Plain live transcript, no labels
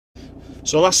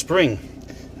So last spring,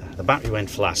 the battery went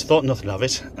flat. I thought nothing of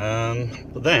it,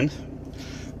 but then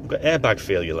we've got airbag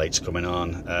failure lights coming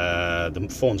on. The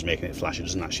phone's making it flash. It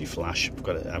doesn't actually flash. I've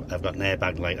got an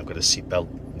airbag light. I've got a seatbelt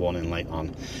warning light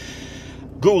on.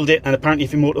 Googled it, and apparently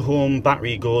if your motorhome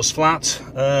battery goes flat,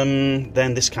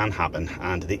 then this can happen,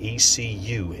 and the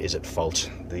ECU is at fault,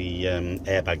 the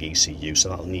airbag ECU, so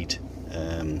that'll need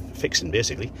fixing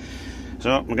basically.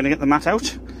 So we're going to get the mat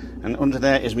out, and under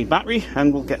there is my battery,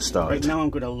 and we'll get started. Right now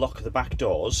I'm going to lock the back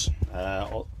doors.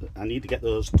 I need to get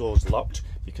those doors locked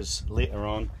because later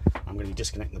on I'm going to be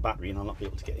disconnecting the battery and I'll not be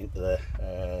able to get into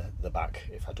the back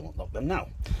if I don't lock them now.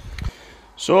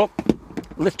 So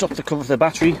lift up the cover of the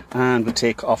battery and we'll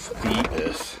take off the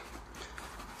earth,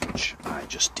 which I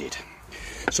just did.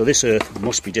 So this earth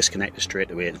must be disconnected straight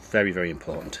away. It's very, very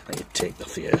important that you take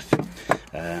off the earth.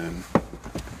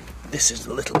 This is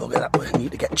the little bugger that we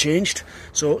need to get changed,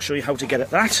 so I'll show you how to get at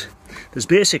that. There's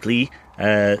basically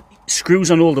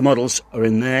screws on all the models are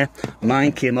in there.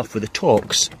 Mine came off with the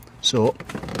Torx, so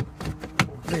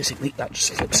basically that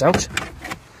just flips out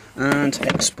and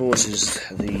exposes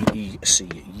the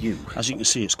ECU. As you can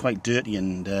see, it's quite dirty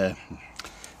and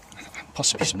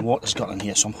possibly some water's got in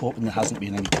here, so I'm hoping there hasn't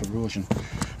been any corrosion.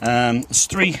 There's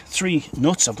three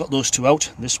nuts. I've got those two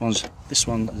out. This one,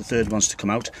 the third one's to come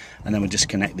out, and then we'll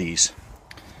disconnect these.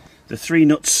 The three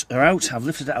nuts are out. I've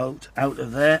lifted it out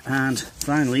of there, and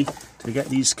finally, to get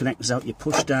these connectors out, you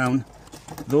push down,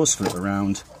 those flip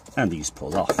around, and these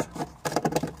pull off.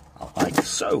 Like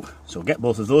so. So get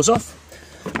both of those off,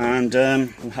 and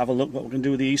we'll have a look what we're going to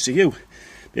do with the ECU.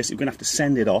 Basically, we're going to have to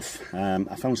send it off.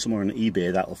 I found somewhere on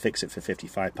eBay that'll fix it for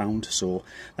 £55, so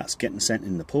that's getting sent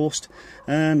in the post,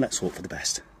 and let's hope for the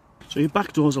best. So your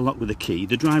back doors are locked with a key.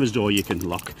 The driver's door you can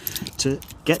lock. To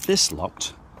get this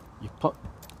locked, you put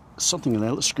something in there,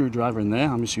 a little screwdriver in there.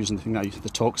 I'm just using the thing that the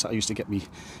Torx that I used to get me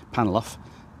panel off.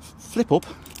 Flip up,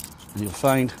 and you'll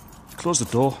find, close the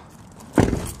door.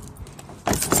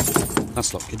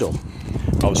 That's locked your door.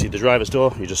 Obviously the driver's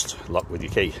door you just lock with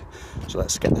your key. So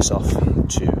let's get this off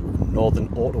to Northern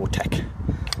Auto Tech,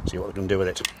 see what we're going to do with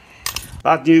it.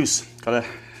 Bad news, got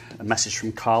a message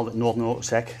from Carl at Northern Auto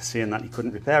Tech saying that he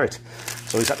couldn't repair it,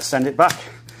 so he's had to send it back.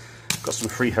 Got some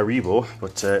free Haribo,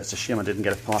 but it's a shame I didn't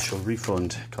get a partial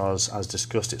refund because, as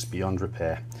discussed, it's beyond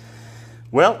repair.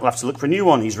 Well, we'll have to look for a new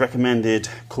one. He's recommended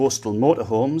Coastal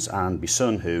Motorhomes, and my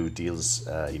son, who deals,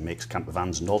 he makes camper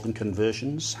vans, Northern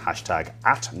Conversions, hashtag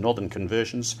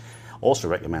 @NorthernConversions, also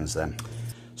recommends them.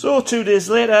 So 2 days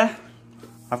later,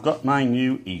 I've got my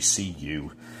new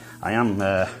ECU. I am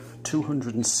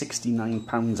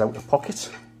 £269 out of pocket,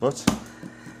 but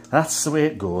that's the way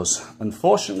it goes.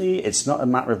 Unfortunately, it's not a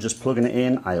matter of just plugging it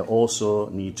in. I also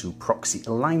need to proxy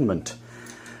alignment.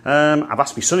 I've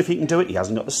asked my son if he can do it. He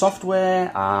hasn't got the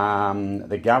software.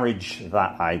 The garage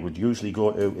that I would usually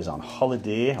go to is on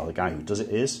holiday, or the guy who does it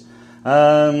is.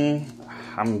 I'm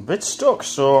a bit stuck,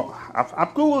 so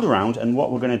I've googled around, and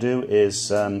what we're going to do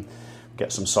is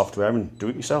get some software and do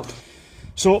it yourself.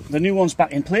 So the new one's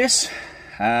back in place.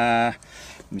 My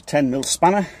 10mm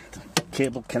spanner, the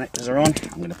cable connectors are on.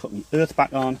 I'm going to put my earth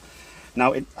back on.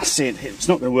 Now, I say it's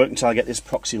not going to work until I get this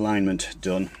proxy alignment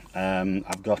done.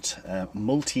 I've got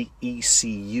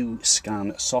multi-ECU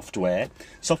scan software.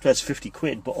 Software's 50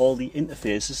 quid, but all the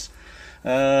interfaces,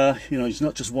 you know, it's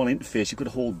not just one interface, you've got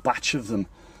a whole batch of them.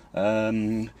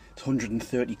 It's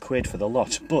 130 quid for the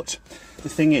lot. But the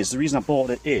thing is, the reason I bought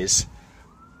it is,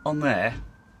 on there,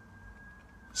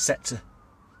 set to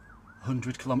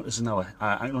 100 kilometers an hour.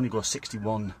 I can only go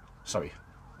 61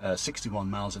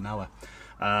 miles an hour.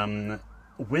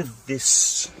 With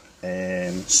this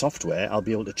software, I'll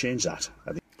be able to change that.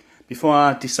 Before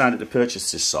I decided to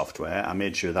purchase this software, I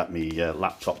made sure that my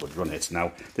laptop would run it.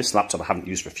 Now, this laptop I haven't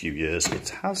used for a few years. It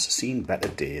has seen better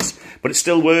days, but it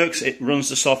still works. It runs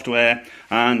the software,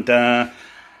 and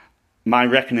my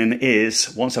reckoning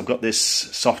is, once I've got this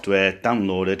software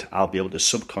downloaded, I'll be able to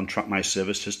subcontract my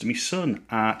services to my son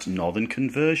at Northern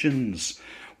Conversions.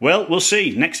 Well, we'll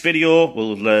see. Next video,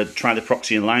 we'll try the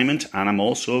proxy alignment, and I'm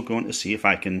also going to see if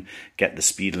I can get the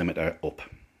speed limiter up.